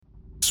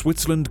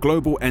Switzerland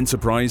Global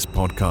Enterprise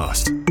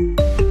Podcast.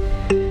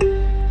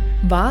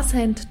 Was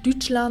haben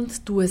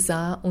Deutschland, die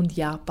USA und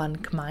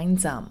Japan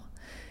gemeinsam?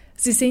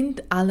 Sie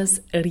sind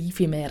alles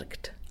reife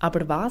Märkte.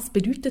 Aber was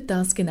bedeutet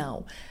das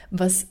genau?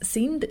 Was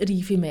sind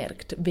reife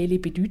Märkte? Welche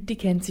Bedeutung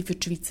haben sie für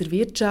die Schweizer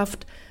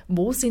Wirtschaft?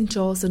 Wo sind die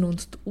Chancen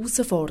und die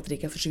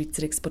Herausforderungen für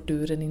Schweizer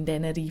Exporteuren in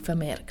diesen reifen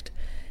Märkten?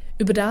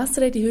 Über das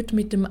rede ich heute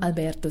mit dem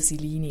Alberto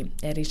Silini.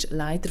 Er ist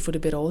Leiter der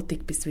Beratung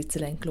bei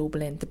Switzerland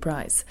Global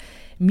Enterprise.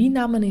 Mein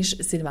Name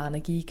ist Silvana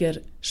Giger.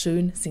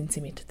 Schön sind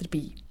Sie mit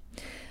dabei.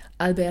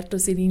 Alberto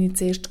Silini,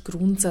 zuerst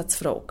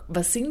Grundsatzfrage.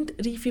 Was sind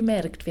reife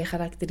Märkte? Wie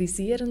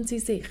charakterisieren sie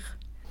sich?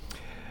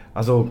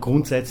 Also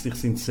grundsätzlich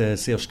sind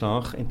es sehr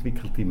stark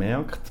entwickelte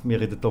Märkte. Wir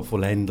reden hier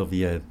von Ländern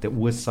wie den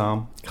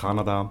USA,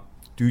 Kanada,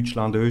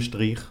 Deutschland,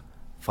 Österreich,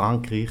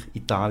 Frankreich,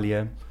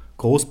 Italien,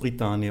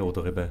 Großbritannien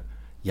oder eben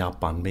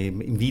Japan.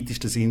 Im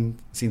weitesten Sinn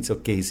sind es ja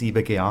G7,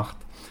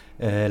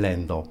 G8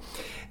 Länder.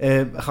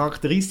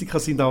 Charakteristika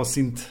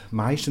sind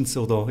meistens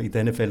oder in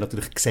diesen Fällen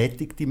natürlich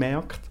gesättigte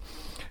Märkte,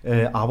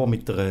 aber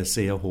mit einer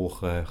sehr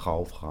hohen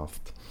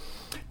Kaufkraft.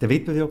 Der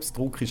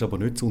Wettbewerbsdruck ist aber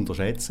nicht zu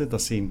unterschätzen.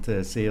 Das sind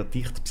sehr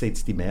dicht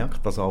besetzte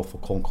Märkte, also auch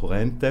von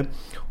Konkurrenten.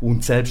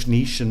 Und selbst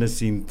Nischen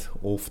sind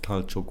oft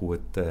halt schon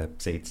gut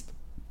besetzt.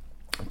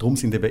 Darum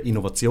sind eben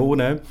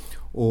Innovationen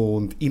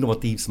und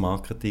innovatives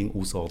Marketing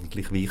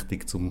außerordentlich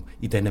wichtig, um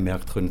in diesen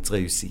Märkten zu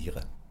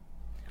reüssieren.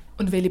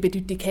 Und welche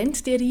Bedeutung haben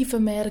die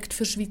reifen Märkte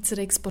für Schweizer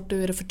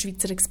Exporteure, für die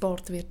Schweizer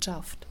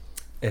Exportwirtschaft?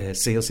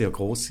 Sehr, sehr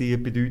grosse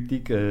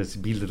Bedeutung. Sie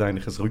bilden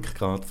eigentlich ein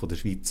Rückgrat von der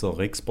Schweizer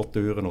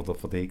Exporteuren oder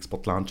von der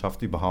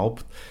Exportlandschaft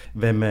überhaupt.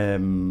 Wenn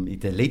man in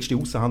der letzten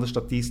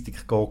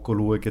Aussenhandelsstatistik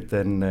schaut,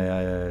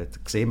 dann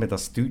sehen wir,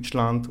 dass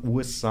Deutschland,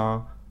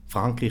 USA,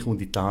 Frankreich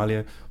und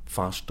Italien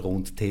fast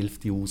rund die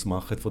Hälfte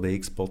ausmachen von der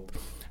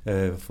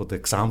von der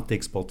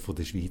Gesamtexport von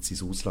der Schweiz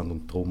ins Ausland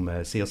und darum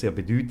sehr, sehr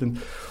bedeutend.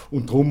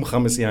 Und darum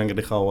kann man sie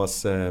eigentlich auch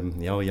als,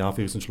 ja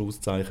für ein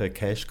Schlusszeichen,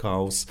 Cash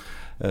Cows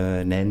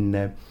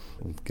nennen.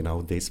 Und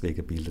genau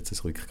deswegen bildet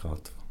es ein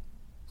Rückgrat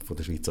von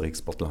der Schweizer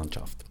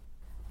Exportlandschaft.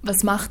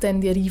 Was macht denn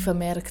die reifen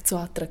Märkte so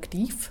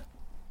attraktiv?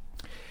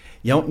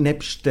 Ja,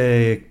 nebst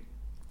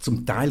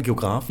zum Teil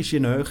geografische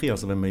Nähe,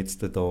 also wenn man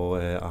jetzt an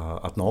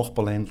die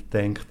Nachbarländer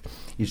denkt,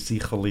 ist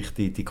sicherlich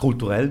die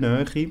kulturelle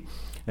Nähe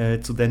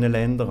zu diesen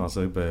Ländern,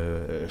 also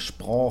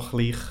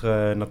sprachlich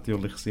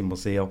natürlich sind wir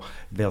sehr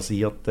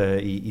versiert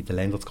in den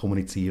Ländern zu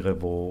kommunizieren,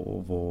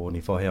 wo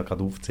ich vorher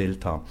gerade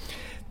aufgezählt habe.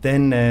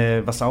 Dann,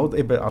 was auch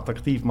eben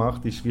attraktiv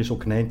macht, ist, wie schon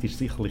genannt, ist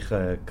sicherlich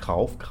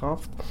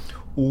Kaufkraft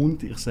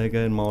und ich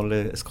sage mal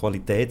ein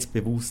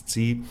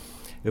Qualitätsbewusstsein,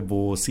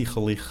 wo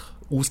sicherlich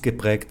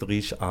ausgeprägter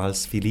ist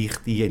als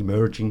vielleicht die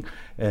Emerging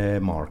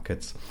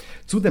Markets.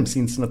 Zudem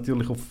sind es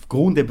natürlich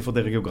aufgrund eben von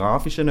der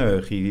geografischen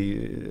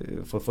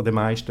Nähe von den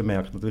meisten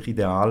Märkten natürlich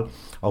ideal,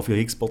 auch für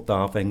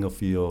Exportanfänger,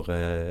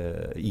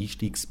 für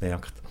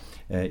Einstiegsmärkte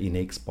in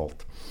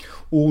Export.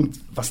 Und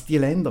was die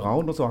Länder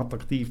auch noch so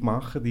attraktiv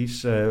machen,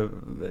 ist,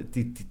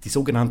 die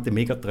sogenannten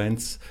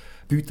Megatrends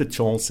bieten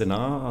Chancen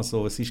an.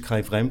 Also es ist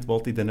kein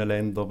Fremdwort in diesen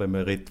Ländern, wenn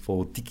man redet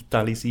von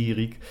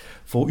Digitalisierung,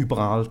 von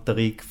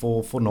Überalterung,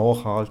 von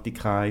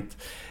Nachhaltigkeit,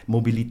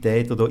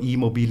 Mobilität oder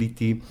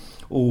E-Mobility.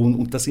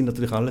 Und das sind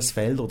natürlich alles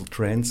Felder oder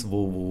Trends,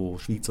 wo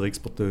Schweizer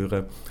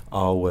Exporteure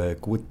auch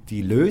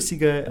gute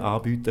Lösungen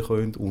anbieten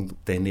können und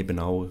dann eben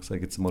auch,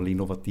 sage jetzt mal,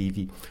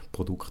 innovative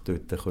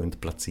Produkte dort können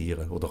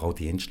platzieren oder auch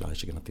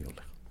Dienstleistungen natürlich.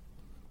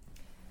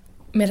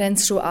 Wir haben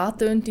es schon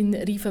angetönt, in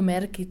reifen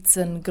Märkten gibt es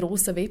einen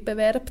grossen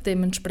Wettbewerb,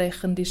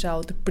 dementsprechend ist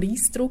auch der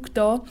Preisdruck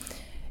da.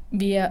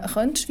 Wie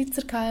können die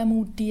Schweizer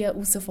KMU diese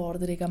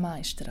Herausforderungen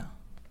meistern?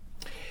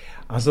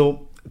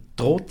 Also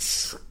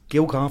trotz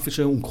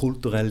geografischer und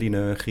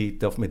kultureller Nähe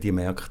darf man die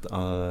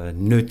Märkte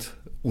nicht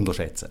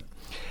unterschätzen.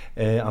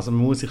 Also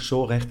man muss sich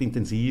schon recht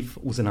intensiv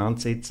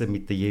auseinandersetzen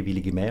mit den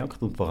jeweiligen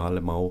Märkten und vor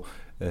allem auch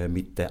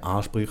mit den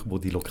Ansprüchen, die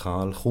die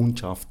lokale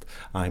Kundschaft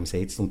einem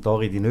setzt. Und da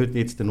rede ich nicht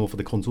jetzt nur von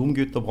der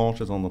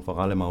Konsumgüterbranche, sondern vor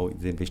allem auch in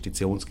der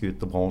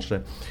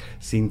Investitionsgüterbranche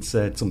sind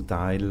es zum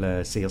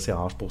Teil sehr, sehr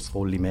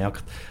anspruchsvolle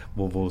Märkte,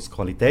 wo das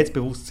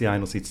Qualitätsbewusstsein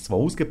einerseits zwar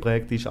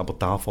ausgeprägt ist, aber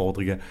die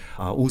Anforderungen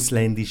an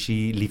ausländische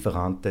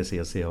Lieferanten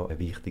sehr, sehr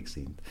wichtig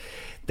sind.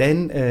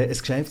 Denn ein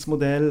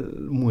Geschäftsmodell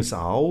muss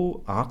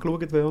auch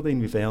angeschaut werden,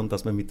 inwiefern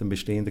dass man mit dem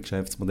bestehenden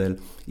Geschäftsmodell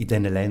in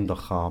diesen Ländern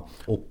kann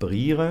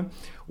operieren kann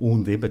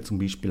und eben zum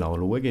Beispiel auch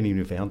schauen,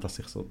 inwiefern dass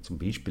sich so zum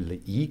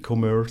Beispiel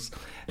E-Commerce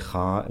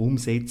kann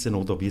umsetzen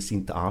oder wie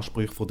sind die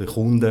Ansprüche der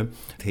Kunden,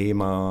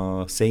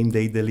 Thema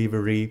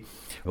Same-Day-Delivery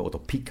oder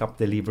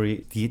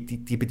Pick-up-Delivery,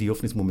 die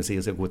Bedürfnisse muss man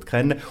sehr, sehr gut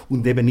kennen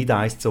und eben nicht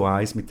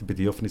 1:1 mit den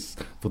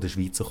Bedürfnissen der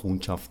Schweizer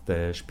Kundschaft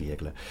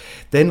spiegeln.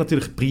 Dann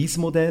natürlich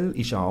Preismodell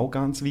ist auch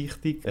ganz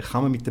wichtig.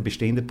 Kann man mit dem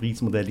bestehenden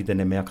Preismodell in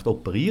diesen Märkten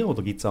operieren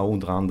oder gibt es auch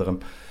unter anderem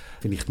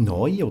vielleicht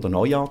neue oder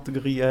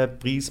neuartigere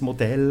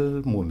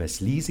Preismodelle? Muss man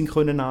das Leasing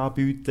können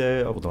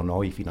anbieten oder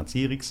neue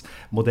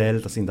Finanzierungsmodelle?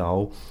 Das sind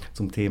auch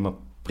zum Thema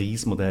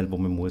Preismodell, das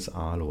man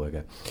anschauen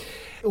muss.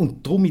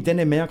 Und darum in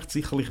diesen Märkten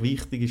sicherlich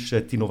wichtig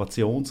ist die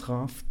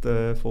Innovationskraft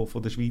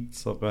von der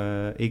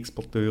Schweizer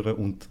Exporteure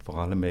und vor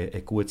allem ein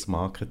gutes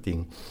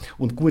Marketing.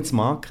 Und gutes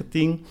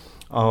Marketing,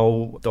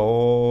 auch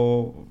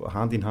da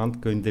Hand in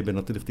Hand gehen eben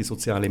natürlich die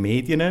sozialen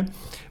Medien,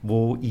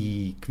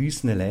 die in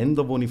gewissen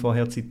Ländern, die ich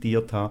vorher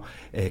zitiert habe,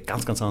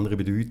 ganz, ganz andere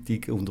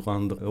Bedeutung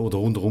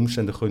unter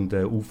Umständen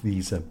können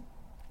aufweisen können.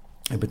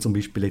 Eben zum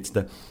Beispiel jetzt,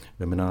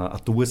 wenn man an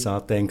die USA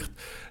denkt,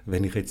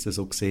 wenn ich jetzt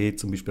so sehe,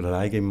 zum Beispiel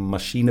alleine im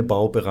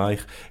Maschinenbaubereich,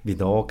 wie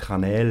da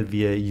Kanäle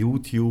wie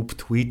YouTube,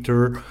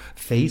 Twitter,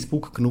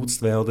 Facebook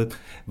genutzt werden,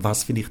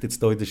 was vielleicht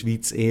jetzt hier in der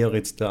Schweiz eher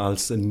jetzt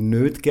als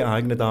nicht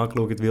geeignet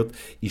angeschaut wird,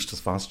 ist das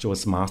fast schon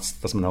ein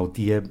Must, dass man auch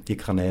die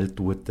Kanäle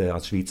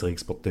als Schweizer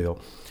Exporteur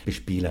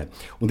bespielen.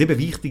 Und eben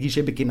wichtig ist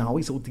eben genau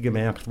in solchen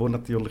Märkten, die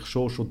natürlich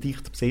schon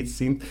dicht besetzt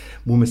sind,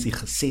 muss man sich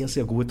sehr,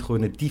 sehr gut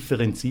können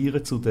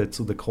differenzieren zu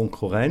der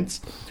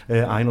Konkurrenz.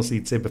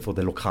 Einerseits eben von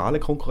der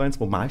lokalen Konkurrenz,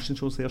 die meistens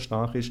schon sehr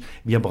stark ist,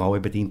 wie aber auch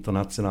eben die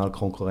internationale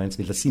Konkurrenz,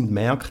 weil das sind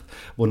Märkte,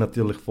 die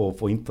natürlich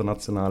von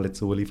internationalen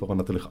Zulieferern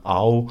natürlich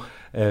auch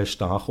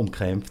stark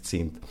umkämpft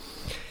sind.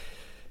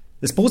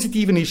 Das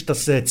Positive ist,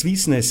 dass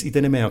Swissness in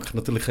diesen Märkten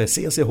natürlich eine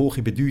sehr, sehr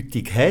hohe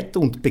Bedeutung hat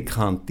und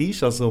bekannt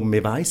ist. Also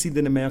man weiss in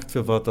diesen Märkten,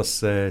 für was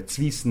das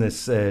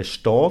Swissness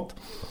steht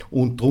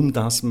und darum,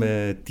 dass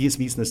man diese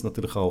Swissness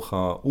natürlich auch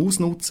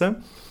ausnutzen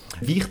kann.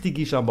 Wichtig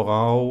ist aber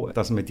auch,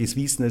 dass man die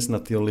Swissness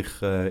natürlich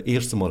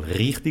erst einmal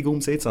richtig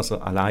umsetzt, also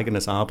allein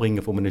das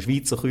Anbringen von einem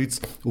Schweizer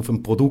Kreuz auf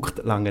ein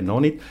Produkt lange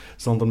noch nicht,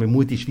 sondern man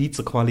muss die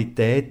Schweizer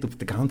Qualität auf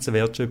der ganzen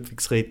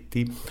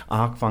Wertschöpfungskette,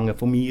 angefangen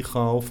vom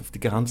Einkauf, auf die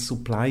ganze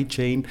Supply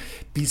Chain,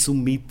 bis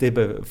und mit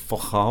eben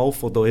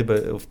Verkauf oder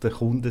eben auf der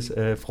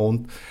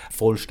Kundenfront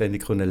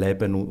vollständig können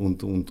leben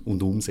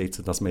und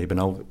umsetzen, dass man eben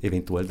auch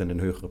eventuell dann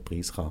einen höheren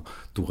Preis kann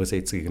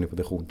durchsetzen gegenüber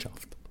der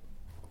Kundschaft.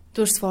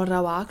 Du hast es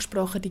vorher auch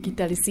angesprochen,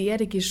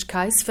 Digitalisierung ist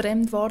kein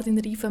Fremdwort in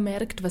Reife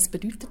Märkte. Was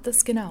bedeutet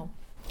das genau?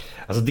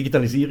 Also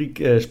Digitalisierung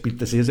spielt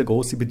eine sehr, sehr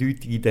grosse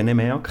Bedeutung in diesen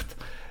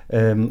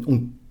Märkten.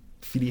 Und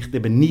vielleicht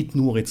eben nicht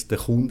nur jetzt der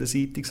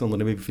Kundenseitig,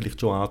 sondern wie vielleicht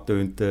schon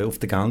angetönt, auf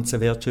der ganzen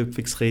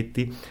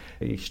Wertschöpfungskette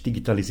ist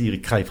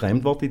Digitalisierung kein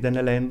Fremdwort in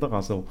diesen Ländern.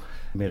 Also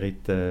wir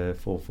reden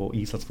von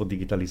Einsatz von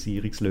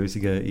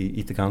Digitalisierungslösungen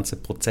in der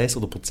ganzen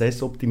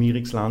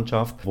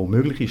Prozessoptimierungslandschaft, wo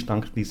möglich ist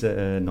dank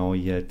dieser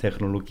neuen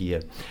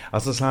Technologien.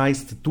 Also das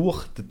heisst,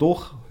 durch den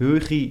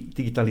hohen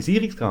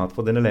Digitalisierungsgrad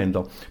von diesen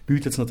Ländern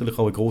bietet es natürlich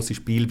auch eine grosse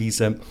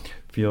Spielweise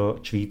für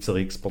die Schweizer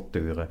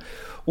Exporteure.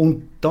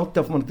 Und dort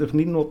darf man natürlich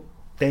nicht nur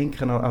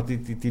denken an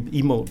die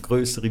immer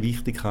größere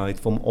Wichtigkeit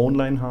vom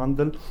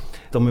Onlinehandel.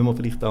 Da müssen wir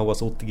vielleicht auch an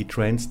solche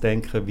Trends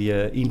denken wie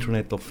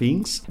Internet of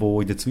Things,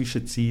 wo in der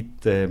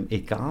Zwischenzeit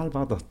egal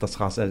war, das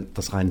kann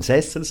ein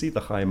Sessel sein,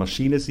 das kann eine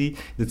Maschine sein, in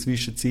der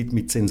Zwischenzeit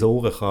mit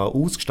Sensoren kann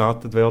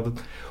ausgestattet werden.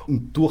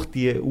 Und durch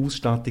die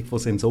Ausstattung von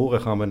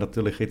Sensoren kann man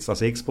natürlich jetzt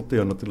als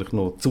Exporteur natürlich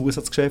noch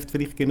Zusatzgeschäfte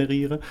vielleicht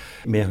generieren.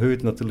 Man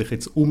erhöht natürlich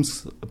jetzt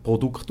ums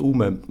Produkt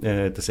herum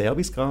den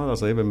Servicegrad.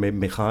 Also eben,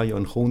 man kann ja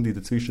einen Kunden in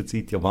der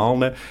Zwischenzeit ja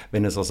warnen,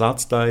 wenn ein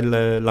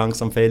Ersatzteil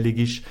langsam fällig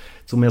ist,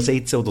 zum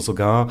Ersetzen oder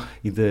sogar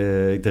in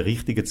der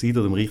richtigen Zeit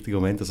oder im richtigen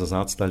Moment das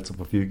Ersatzteil zur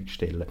Verfügung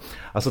stellen.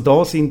 Also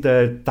da sind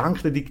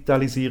dank der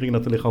Digitalisierung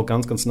natürlich auch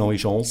ganz, ganz neue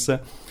Chancen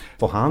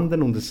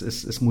vorhanden und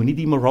es muss nicht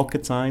immer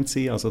Rocket Science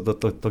sein, also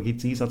da gibt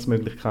es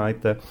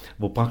Einsatzmöglichkeiten,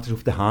 die praktisch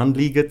auf der Hand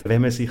liegen,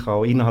 wenn man sich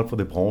auch innerhalb von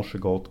der Branche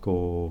geht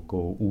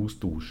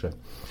austauschen.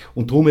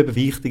 Und darum eben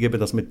wichtig, eben,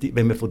 dass man,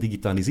 wenn man von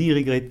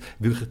Digitalisierung redet,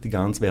 wirklich die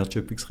ganze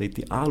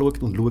Wertschöpfungskette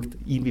anschaut und schaut,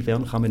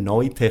 inwiefern kann man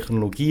neue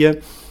Technologien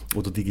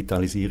oder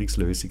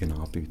Digitalisierungslösungen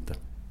anbieten.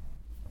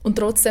 Und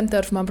trotzdem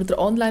darf man aber den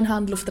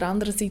Onlinehandel auf der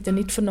anderen Seite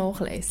nicht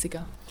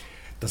vernachlässigen.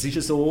 Das ist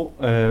ja so,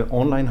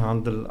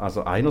 Onlinehandel,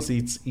 also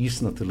einerseits ist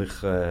es natürlich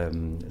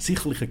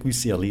sicherlich eine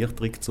gewisse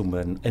Erleichterung, um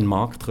einen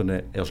Markt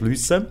zu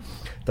erschliessen.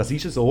 Das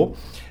ist ja so.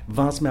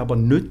 Was man aber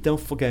nicht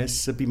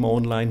vergessen beim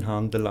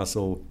Onlinehandel,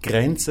 also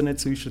Grenzen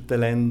zwischen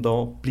den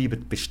Ländern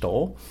bleiben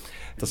bestehen.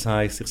 Das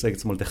heisst, ich sage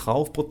jetzt mal, der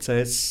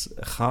Kaufprozess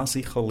kann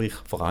sicherlich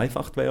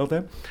vereinfacht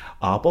werden,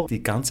 aber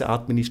die ganze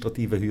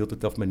administrative Hürde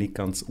darf man nicht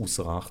ganz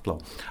außer Acht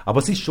lassen. Aber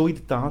es ist schon in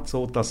der Tat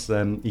so, dass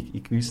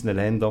in gewissen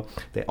Ländern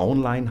der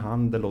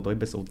Onlinehandel oder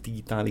eben so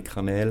digitale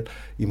Kanäle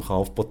im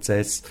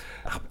Kaufprozess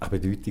eine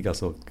Bedeutung,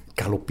 also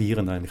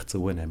galoppierend eigentlich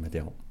zunehmen,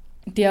 ja.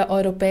 Die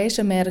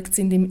europäischen Märkte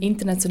sind im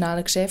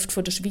internationalen Geschäft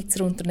der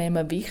Schweizer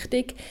Unternehmen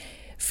wichtig.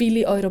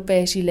 Viele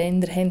europäische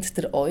Länder haben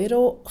den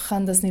Euro.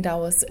 Kann das nicht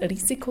auch ein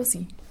Risiko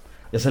sein?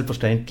 Ja,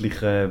 selbstverständlich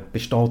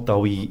besteht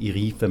auch in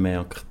Reife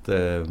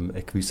Märkte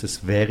ein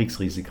gewisses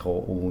Währungsrisiko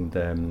und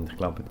ich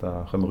glaube,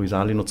 da können wir uns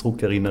alle noch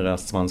zurückerinnern an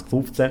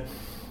 2015,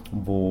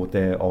 wo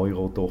der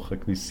Euro doch eine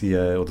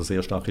gewisse oder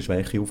sehr starke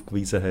Schwäche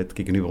aufgewiesen hat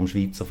gegenüber dem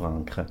Schweizer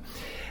Franken.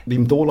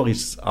 Beim Dollar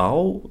ist es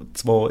auch,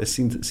 zwar es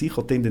sind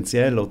sicher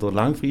tendenziell oder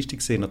langfristig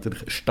gesehen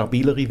natürlich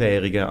stabilere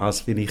Währungen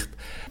als vielleicht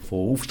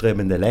von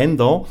aufstrebenden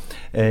Ländern.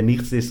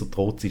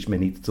 Nichtsdestotrotz ist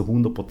man nicht zu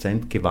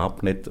 100%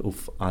 gewappnet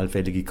auf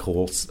allfällige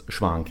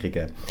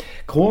Kursschwankungen.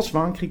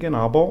 Kursschwankungen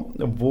aber,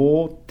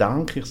 wo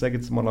dank, ich sage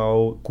jetzt mal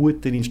auch,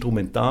 guten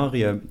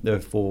Instrumentarien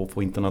von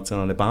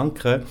internationalen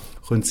Banken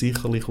können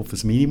sicherlich auf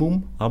ein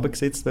Minimum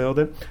abgesetzt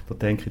werden. Da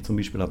denke ich zum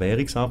Beispiel an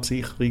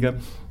Währungsabsicherungen,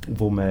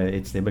 wo man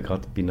jetzt eben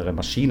gerade bei einer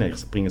Maschine,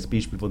 ich bringe ein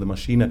Beispiel von der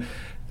Maschine,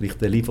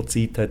 vielleicht eine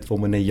Lieferzeit hat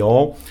von einem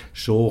Jahr,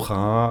 schon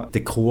kann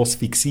den Kurs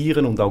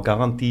fixieren und auch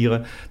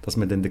garantieren, dass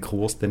man dann den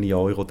Kurs den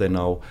Euro dann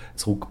auch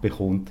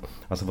zurückbekommt.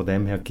 Also von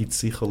dem her gibt es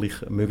sicherlich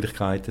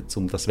Möglichkeiten,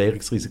 um das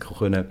Währungsrisiko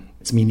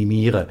zu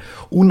minimieren.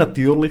 Und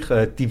natürlich,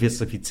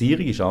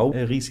 Diversifizierung ist auch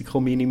eine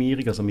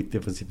Risikominimierung. Also mit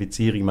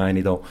Diversifizierung meine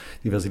ich da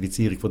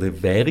Diversifizierung von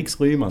den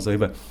Währungsräumen, also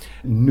eben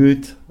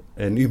nicht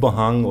ein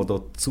Überhang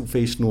oder zu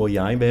fest nur in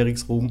einem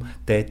Währungsraum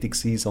tätig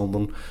sein,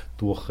 sondern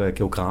durch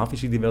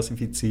geografische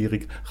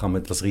Diversifizierung kann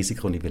man das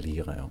Risiko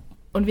nivellieren. Ja.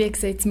 Und wie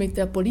sieht es mit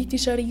den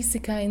politischen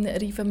Risiken in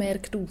Reife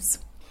Märkte aus?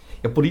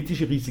 Ja,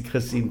 politische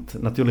Risiken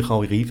sind natürlich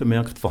auch in Reife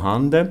Märkten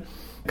vorhanden.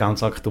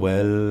 Ganz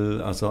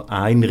aktuell, also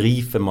ein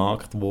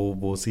Reifenmarkt,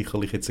 wo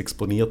sicherlich jetzt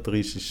exponierter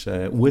ist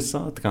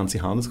USA, der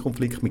ganze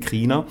Handelskonflikt mit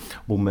China,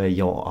 wo man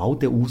ja auch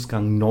den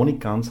Ausgang noch nicht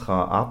ganz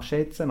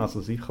abschätzen kann. Also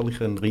sicherlich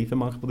ein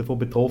Reifenmarkt, der davon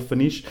betroffen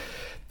ist.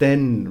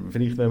 Dann,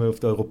 vielleicht wenn man auf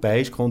den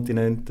europäischen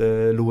Kontinent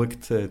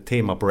schaut,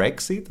 Thema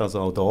Brexit, also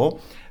auch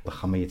da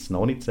kann man jetzt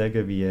noch nicht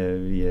sagen, wie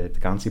der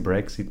ganze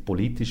Brexit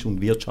politisch und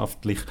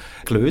wirtschaftlich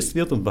gelöst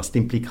wird und was die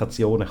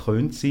Implikationen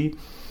können sein,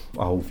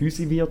 auch auf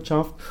unsere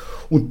Wirtschaft.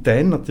 Und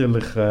dann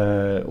natürlich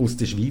aus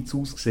der Schweiz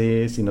aus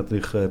gesehen sind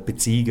natürlich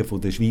Beziehungen von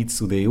der Schweiz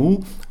zu der EU.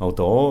 Auch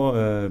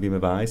da, wie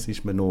man weiss,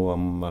 ist man noch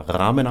am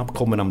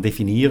Rahmenabkommen am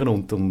definieren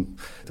und den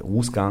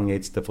Ausgang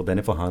jetzt von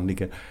diesen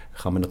Verhandlungen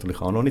kann man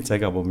natürlich auch noch nicht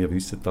sagen, aber wir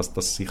wissen, dass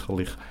das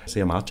sicherlich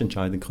sehr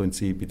matchentscheidend könnte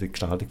sein bei der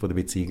Gestaltung der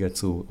Beziehungen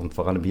und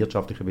vor allem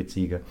wirtschaftlichen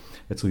Beziehungen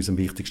zu unserem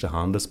wichtigsten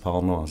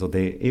Handelspartner, also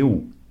der EU.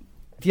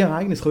 Die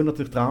Ereignisse können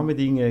natürlich die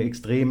Rahmenbedingungen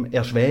extrem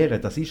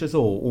erschweren, das ist ja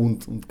so.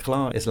 Und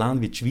klar, ein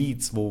Land wie die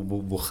Schweiz,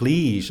 wo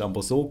klein ist,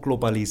 aber so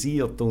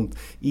globalisiert und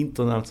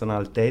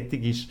international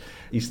tätig ist,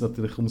 ist es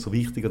natürlich umso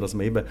wichtiger, dass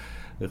man eben,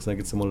 ich sage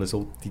jetzt mal,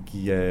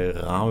 solche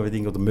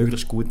Rahmenbedingungen oder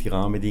möglichst gute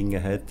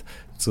Rahmenbedingungen hat,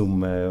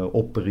 um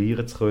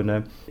operieren zu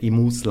können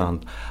im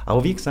Ausland.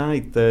 Aber wie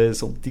gesagt,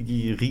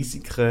 solche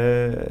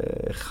Risiken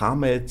kann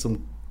man zum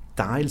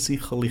Teil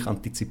sicherlich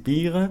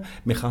antizipieren.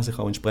 Man kann sich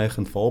auch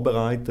entsprechend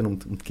vorbereiten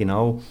und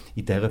genau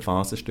in dieser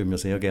Phase stehen wir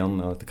sehr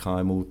gerne der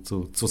KMU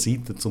zur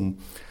Seite, um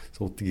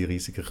solche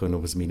Risiken können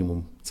auf ein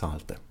Minimum zu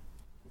halten.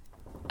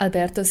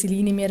 Alberto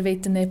Silini, wir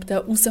wollen neben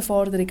der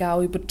Herausforderung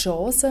auch über die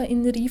Chancen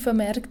in reifen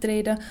Märkten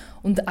reden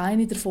und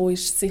eine davon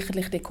ist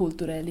sicherlich die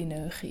kulturelle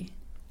Nähe.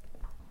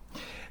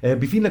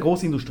 Bei vielen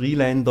grossen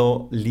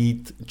Industrieländern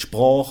liegt die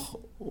Sprache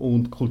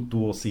und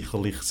Kultur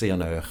sicherlich sehr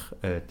nahe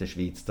der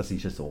Schweiz, das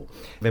ist ja so.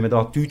 Wenn man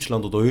da an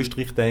Deutschland oder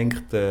Österreich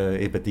denkt,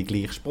 eben die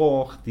gleiche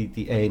Sprache,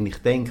 die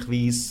ähnliche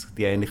Denkweise,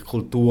 die ähnliche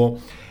Kultur,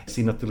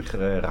 sind natürlich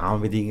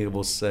Rahmenbedingungen, die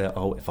es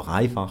auch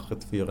vereinfachen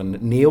für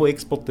einen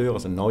Neo-Exporteur,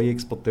 also einen neuen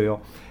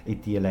Exporteur,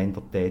 in diese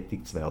Länder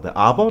tätig zu werden.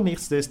 Aber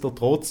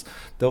nichtsdestotrotz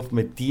darf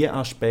man diese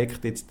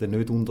Aspekte jetzt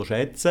nicht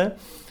unterschätzen.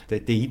 Der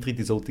Eintritt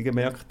in solche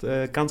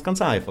Märkte ganz,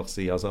 ganz einfach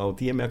sein. Also auch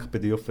diese Märkte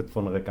bedürfen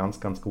von einer ganz,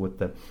 ganz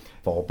guten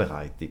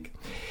Vorbereitung.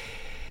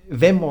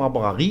 Wenn wir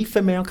aber an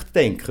Reife Märkte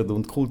denken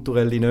und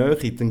kulturelle Nähe,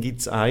 dann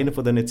gibt es einen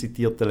von diesen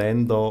zitierten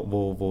Ländern,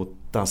 wo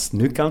das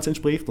nicht ganz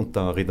entspricht, und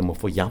da reden wir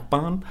von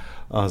Japan.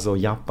 Also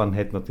Japan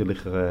hat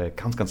natürlich eine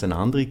ganz eine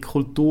andere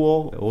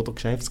Kultur oder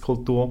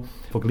Geschäftskultur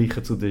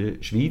verglichen zu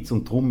der Schweiz,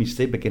 und darum ist es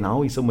eben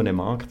genau in so einem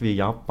Markt wie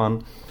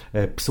Japan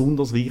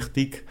besonders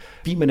wichtig,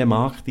 bei einem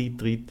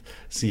Markteintritt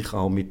sich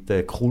auch mit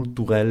den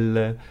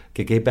kulturellen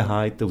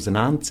Gegebenheiten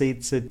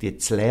auseinanderzusetzen, die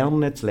zu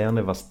lernen,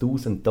 was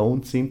Do's und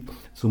Don'ts sind,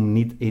 um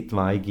nicht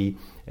etwaige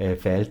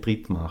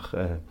Fehltritte zu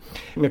machen.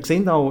 Wir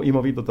sehen auch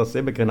immer wieder, dass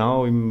eben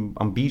genau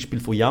am Beispiel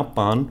von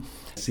Japan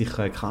sich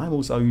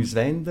KMUs an uns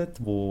wenden,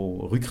 die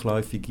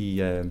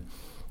rückläufige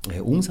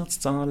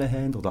Umsatzzahlen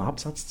haben oder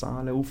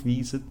Absatzzahlen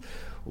aufweisen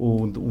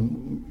und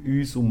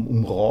uns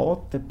um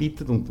Rat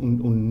bitten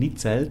und nicht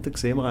selten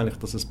sehen wir eigentlich,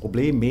 dass das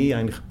Problem mehr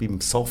eigentlich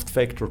beim Soft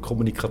Factor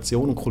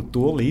Kommunikation und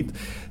Kultur liegt,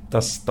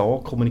 dass da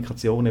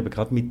Kommunikation eben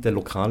gerade mit den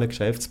lokalen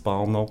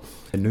Geschäftspartnern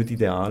nicht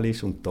ideal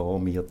ist und da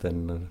wir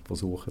dann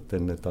versuchen,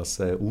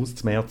 das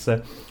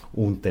auszumerzen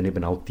und dann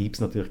eben auch Tipps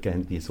natürlich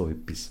geben, wie so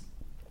etwas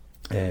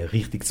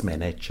richtig zu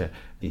managen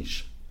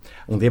ist.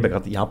 Und eben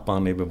gerade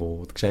Japan, eben,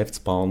 wo der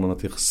Geschäftspartner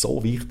natürlich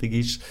so wichtig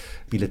ist,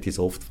 spielen die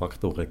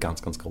Soft-Faktoren eine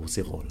ganz, ganz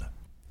grosse Rolle.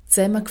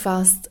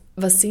 Zusammengefasst,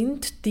 was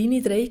sind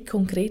deine 3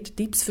 konkreten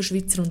Tipps für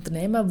Schweizer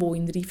Unternehmen, die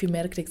in reife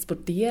Märkte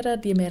exportieren,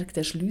 die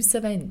Märkte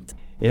erschliessen wollen?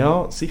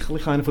 Ja,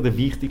 sicherlich einer der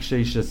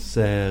wichtigsten ist,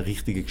 ein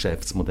richtiges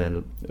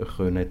Geschäftsmodell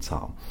zu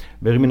haben.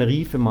 Wer in einem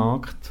reifen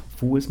Markt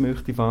Fuß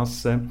möchte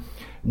fassen,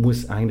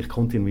 muss eigentlich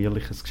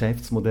kontinuierlich ein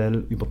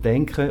Geschäftsmodell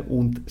überdenken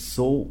und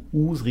so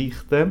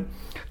ausrichten,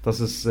 dass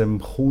es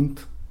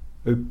Kunden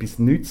etwas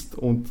nützt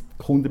und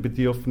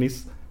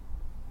Kundenbedürfnis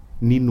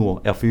nicht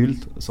nur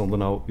erfüllt,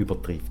 sondern auch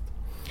übertrifft.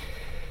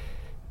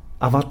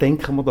 Aber was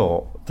denken wir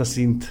da? Das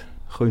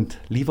können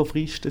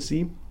Lieferfristen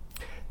sein,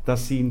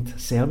 das sind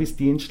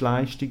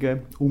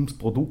Service-Dienstleistungen ums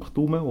Produkt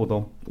herum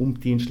oder um die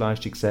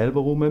Dienstleistung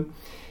selber herum.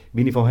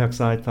 Wie ich vorher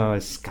gesagt habe,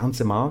 das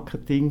ganze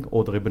Marketing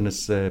oder eben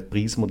ein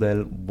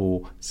Preismodell,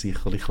 das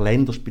sicherlich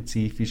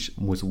länderspezifisch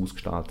muss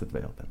ausgestaltet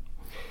werden.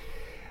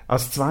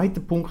 Als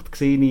zweiten Punkt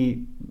sehe ich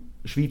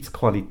Schweizer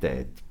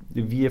Qualität.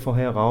 Wie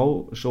vorher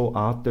auch schon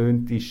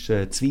angetönt, ist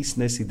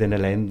Swissness in diesen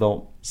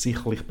Ländern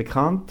sicherlich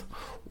bekannt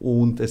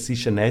und es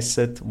ist ein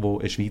Asset, das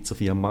eine Schweizer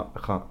Firma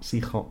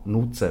sicher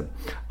nutzen kann.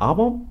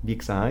 Aber, wie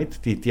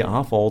gesagt, die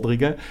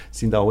Anforderungen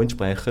sind auch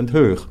entsprechend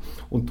hoch.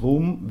 Und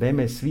darum, wenn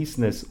man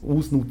Swissness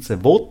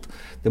ausnutzen will,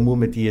 dann muss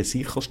man die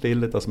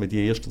sicherstellen, dass man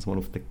die erstens mal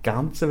auf der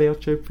ganzen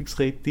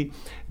Wertschöpfungskette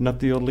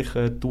natürlich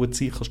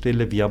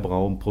sicherstellen, wie aber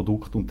auch ein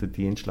Produkt und eine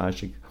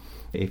Dienstleistung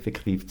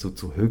effektiv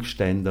zu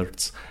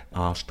Höchststandards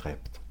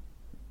anstrebt.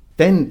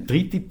 Dann, der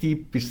dritte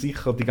Tipp ist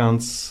sicher die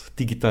ganze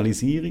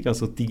Digitalisierung,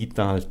 also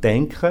digital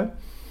denken.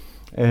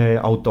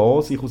 Auch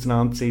da sich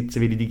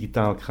auseinandersetzen, welche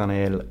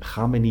Digitalkanäle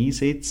kann man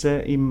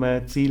einsetzen im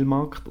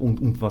Zielmarkt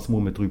und was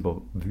muss man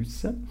darüber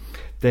wissen.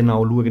 Dann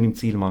auch schauen im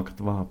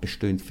Zielmarkt, was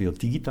bestehen für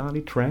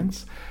digitale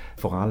Trends,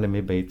 vor allem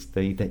eben jetzt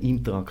in der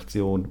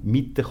Interaktion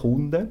mit den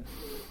Kunden.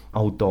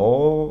 Auch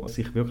da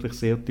sich wirklich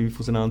sehr tief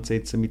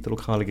auseinandersetzen mit den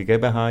lokalen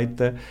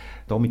Gegebenheiten,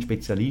 da mit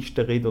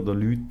Spezialisten reden oder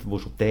Leuten, die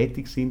schon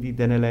tätig sind in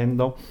diesen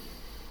Ländern.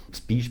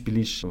 Das Beispiel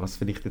ist, was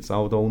vielleicht jetzt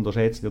auch da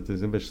unterschätzt wird,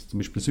 ist zum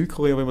Beispiel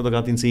Südkorea, wenn man da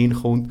gerade in den Sinn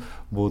kommt,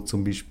 wo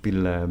zum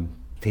Beispiel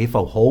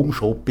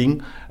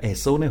TV-Home-Shopping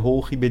so eine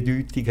hohe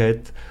Bedeutung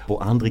hat, wo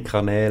andere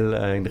Kanäle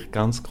eigentlich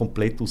ganz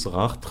komplett außer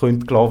Acht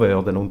gelassen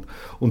werden.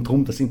 Und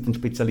darum, das sind dann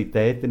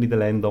Spezialitäten in den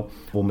Ländern,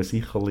 wo man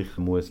sicherlich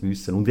muss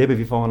wissen. Und eben,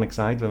 wie vorhin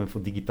gesagt, wenn man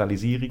von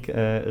Digitalisierung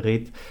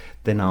redet,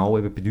 dann auch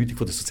eben die Bedeutung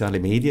der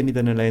sozialen Medien in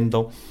diesen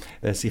Ländern,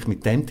 sich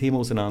mit dem Thema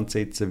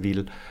auseinandersetzen,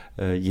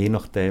 weil je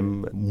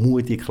nachdem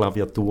muss die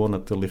Klaviatur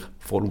natürlich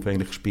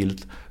vollumfänglich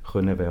gespielt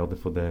können werden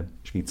von den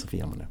Schweizer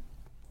Firmen.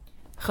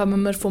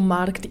 Kommen wir vom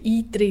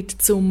Markteintritt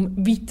zum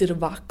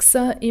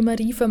Weiterwachsen im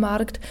Reife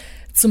Markt.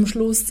 Zum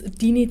Schluss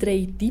deine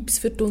 3 Tipps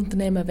für die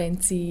Unternehmen,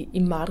 wenn sie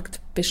im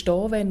Markt bestehen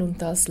wollen und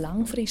das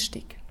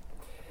langfristig.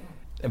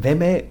 Wenn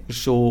man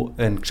schon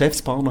einen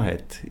Geschäftspartner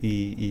hat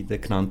in den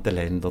genannten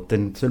Ländern,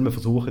 dann soll man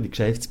versuchen, die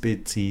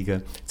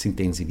Geschäftsbeziehungen zu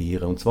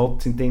intensivieren. Und zwar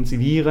zu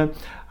intensivieren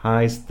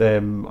heisst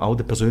auch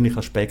den persönlichen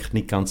Aspekt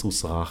nicht ganz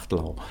außer Acht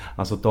lassen.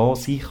 Also da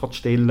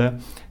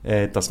sicherzustellen,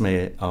 dass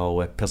man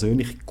auch eine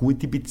persönlich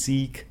gute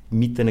Beziehung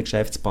mit den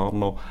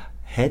Geschäftspartnern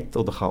hat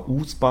oder kann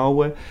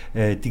ausbauen.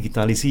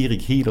 Digitalisierung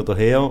hin oder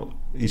her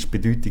ist die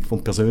Bedeutung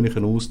vom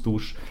persönlichen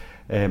Austausch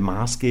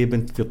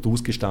maßgebend für die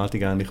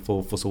Ausgestaltung eigentlich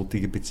von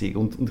solchen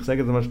Beziehungen. Und ich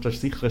sage, das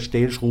ist sicher eine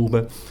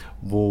Stellschraube,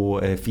 wo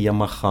eine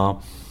Firma kann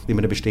in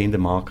einem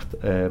bestehenden Markt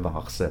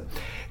wachsen.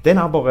 Dann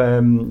aber,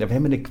 wenn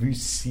man eine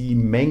gewisse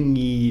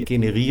Menge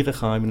generieren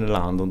kann in einem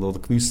Land oder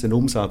einen gewissen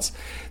Umsatz,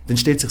 dann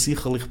stellt sich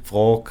sicherlich die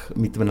Frage,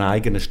 mit einem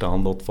eigenen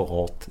Standort vor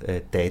Ort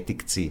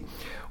tätig zu sein.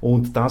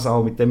 Und das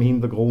auch mit dem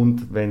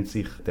Hintergrund, wenn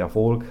sich der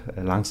Erfolg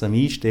langsam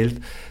einstellt,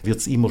 wird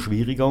es immer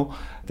schwieriger,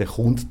 den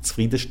Kunden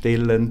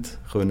zufriedenstellend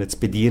zu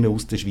bedienen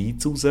aus der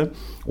Schweiz raus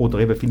oder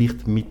eben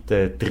vielleicht mit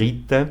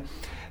Dritten.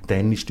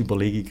 Dann ist die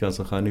Überlegung,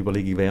 also kann eine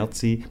Überlegung wert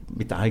sein,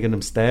 mit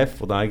eigenem Staff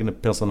oder eigenem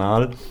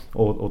Personal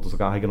oder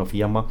sogar eigener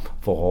Firma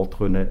vor Ort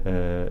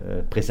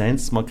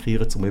Präsenz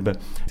markieren, um eben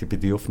die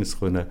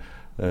Bedürfnisse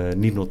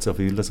nicht nur zu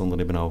erfüllen, sondern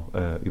eben auch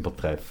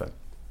übertreffen.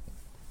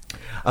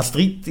 Als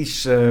drittes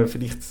ist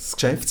vielleicht das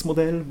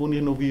Geschäftsmodell, das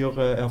ich noch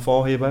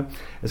hervorheben würde.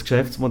 Ein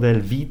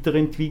Geschäftsmodell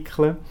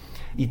weiterentwickeln.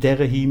 In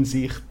dieser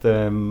Hinsicht,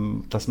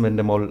 dass man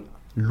einmal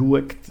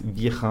schaut,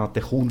 wie kann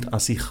der Kunde an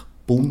sich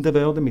gebunden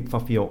werden, mit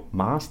was für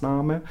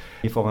Massnahmen.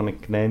 Wie vorhin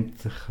genannt,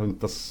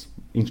 könnte das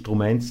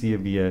Instrument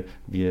sein wie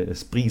ein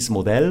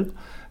Preismodell,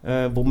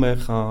 wo man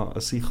kann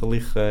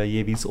sicherlich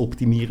jeweils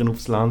optimieren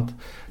aufs Land.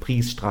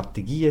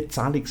 Preisstrategien,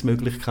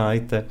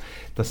 Zahlungsmöglichkeiten,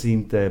 das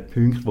sind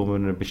Punkte, wo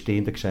man ein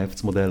bestehendes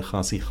Geschäftsmodell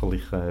kann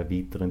sicherlich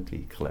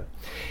weiterentwickeln kann.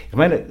 Ich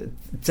meine,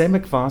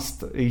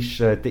 zusammengefasst ist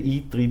der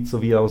Eintritt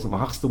sowie auch das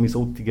Wachstum in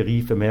solchen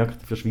reifen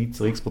Märkten für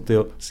Schweizer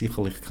Exporteure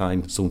sicherlich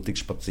kein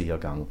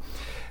Sonntagsspaziergang.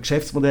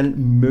 Geschäftsmodelle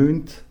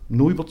müssen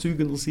noch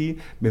überzeugender sein.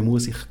 Man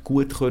muss sich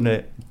gut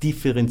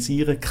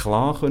differenzieren,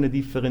 klar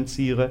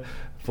differenzieren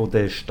von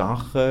der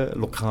starken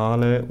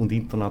lokalen und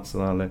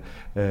internationalen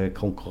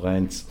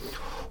Konkurrenz.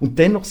 Und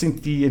dennoch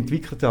sind die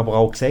entwickelten, aber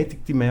auch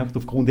gesättigten Märkte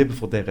aufgrund eben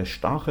von dieser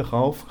starken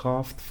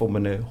Kaufkraft, von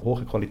einem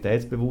hohen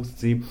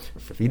Qualitätsbewusstsein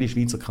für viele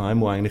Schweizer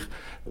KMU eigentlich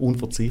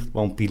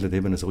unverzichtbar und bilden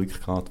eben ein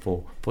Rückgrat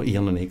von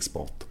ihren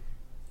Export.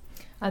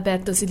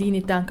 Alberto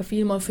Silini, danke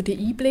vielmals für den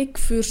Einblick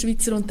für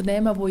Schweizer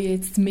Unternehmen, die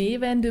jetzt mehr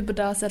über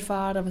das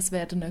erfahren wollen. Was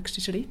wäre der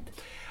nächste Schritt?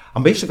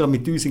 Am besten gerade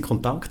mit uns in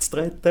Kontakt zu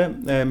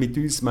treten. Mit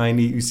uns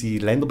meine ich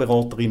unsere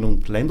Länderberaterinnen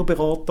und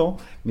Länderberater.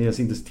 Wir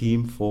sind ein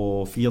Team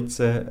von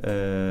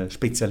 14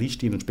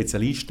 Spezialistinnen und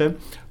Spezialisten,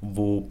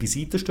 die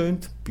beiseite stehen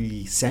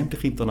bei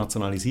sämtlichen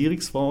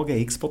Internationalisierungsfragen,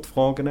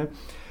 Exportfragen.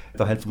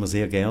 Da helfen wir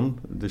sehr gern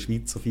den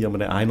Schweizer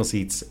Firmen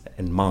einerseits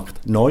einen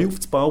Markt neu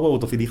aufzubauen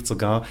oder vielleicht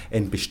sogar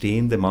einen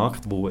bestehenden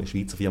Markt, wo eine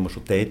Schweizer Firma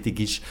schon tätig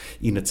ist,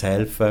 ihnen zu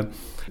helfen,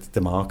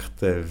 den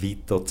Markt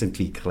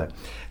weiterzuentwickeln.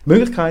 Die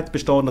Möglichkeit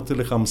besteht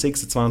natürlich am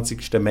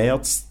 26.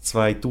 März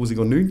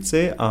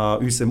 2019 an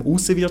unserem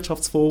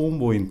Aussenwirtschaftsforum,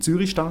 das in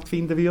Zürich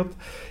stattfinden wird.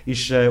 Das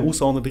ist eine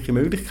außerordentliche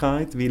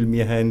Möglichkeit, weil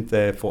wir haben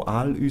von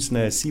all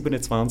unseren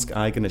 27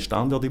 eigenen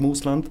Standorten im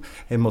Ausland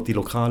haben wir die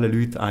lokalen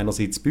Leute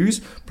einerseits bei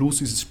uns,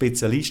 plus unser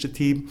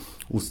Spezialistenteam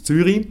aus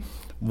Zürich,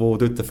 wo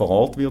dort vor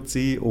Ort wird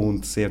sein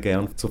und sehr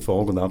gerne zur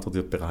Frage und Antwort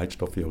wird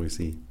bereitstehen für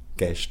unsere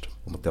Gäste,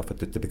 die wir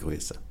dort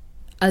begrüßen.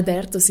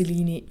 Alberto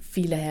Silini,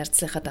 vielen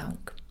herzlichen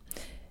Dank.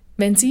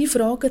 Wenn Sie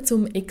Fragen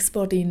zum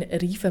Export in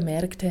Reife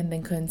Märkte haben,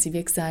 dann können Sie,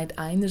 wie gesagt,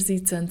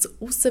 einerseits ans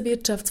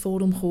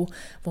Aussenwirtschaftsforum kommen,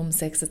 das am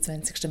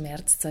 26.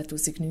 März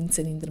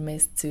 2019 in der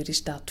Messe Zürich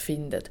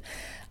stattfindet.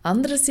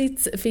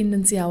 Andererseits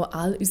finden Sie auch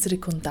all unsere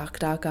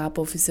Kontaktangaben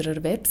auf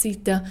unserer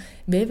Webseite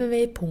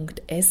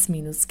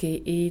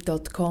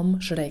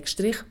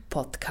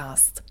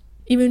www.s-ge.com/podcast.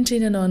 Ich wünsche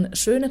Ihnen noch einen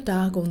schönen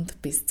Tag und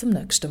bis zum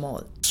nächsten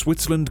Mal.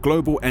 Switzerland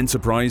Global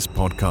Enterprise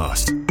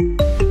Podcast.